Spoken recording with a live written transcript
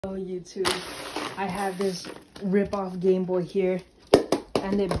Oh, YouTube, I have this rip-off Game Boy here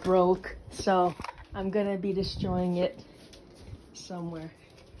and it broke, so I'm gonna be destroying it somewhere.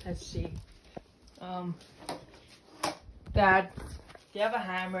 Let's see. Dad, do you have a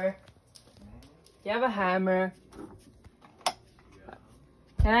hammer? Do you have a hammer?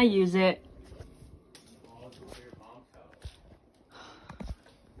 Can I use it?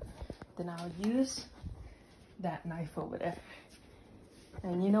 Then I'll use that knife over there.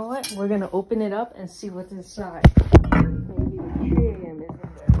 And you know what? We're gonna open it up and see what's inside. Maybe the tritium is in there.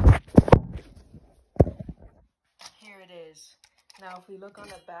 Here it is. Now if we look on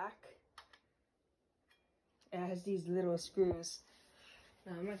the back, it has these little screws.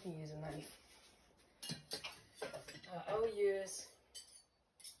 No, I'm not gonna use a knife. I'll use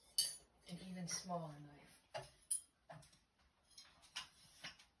an even smaller knife.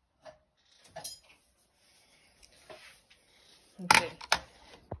 Okay.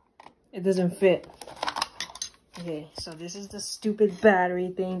 It doesn't fit. Okay, so this is the stupid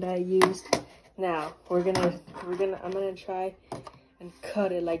battery thing that I used. Now I'm gonna try and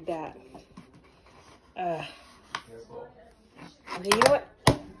cut it like that. Okay, you know what?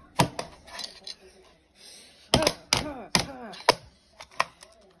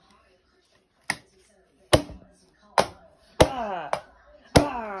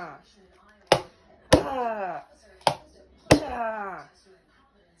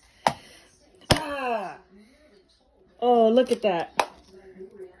 Oh, look at that.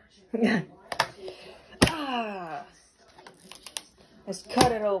 Let's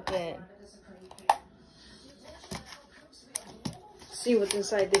cut it open. See what's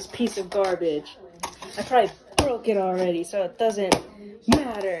inside this piece of garbage. I probably broke it already, so it doesn't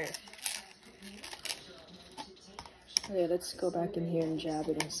matter. Okay, let's go back in here and jab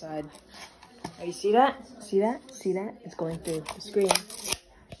it inside. Oh, you see that? See that? See that? It's going through the screen.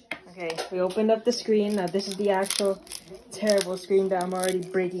 Okay, we opened up the screen. Now this is the actual terrible screen that I'm already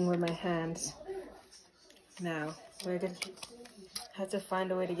breaking with my hands. Now, we're gonna have to find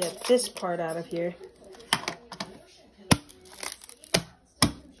a way to get this part out of here.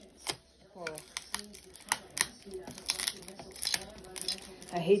 Oh.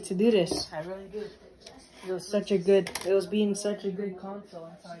 I hate to do this. I really do. It was being such a good console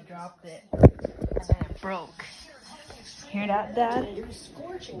until I dropped it. And then it broke. Hear that, Dad?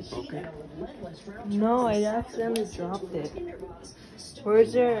 Okay. No, I accidentally dropped it.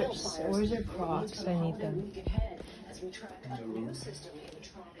 Where's their Crocs? I need them.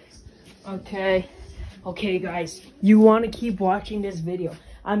 Okay guys, you want to keep watching this video.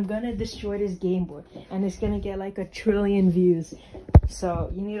 I'm gonna destroy this Game Boy and it's gonna get like 1 trillion views. So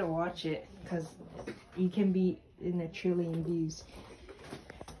you need to watch it because you can be in 1 trillion views.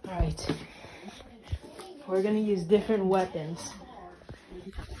 Alright. We're gonna use different weapons.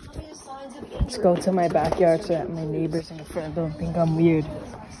 Let's go to my backyard so that my neighbors in the front don't think I'm weird.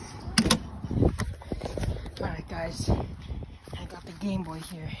 Alright guys, I got the Game Boy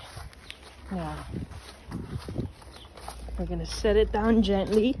here. Now, we're gonna set it down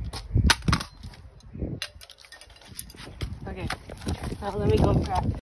gently. Okay, now let me go grab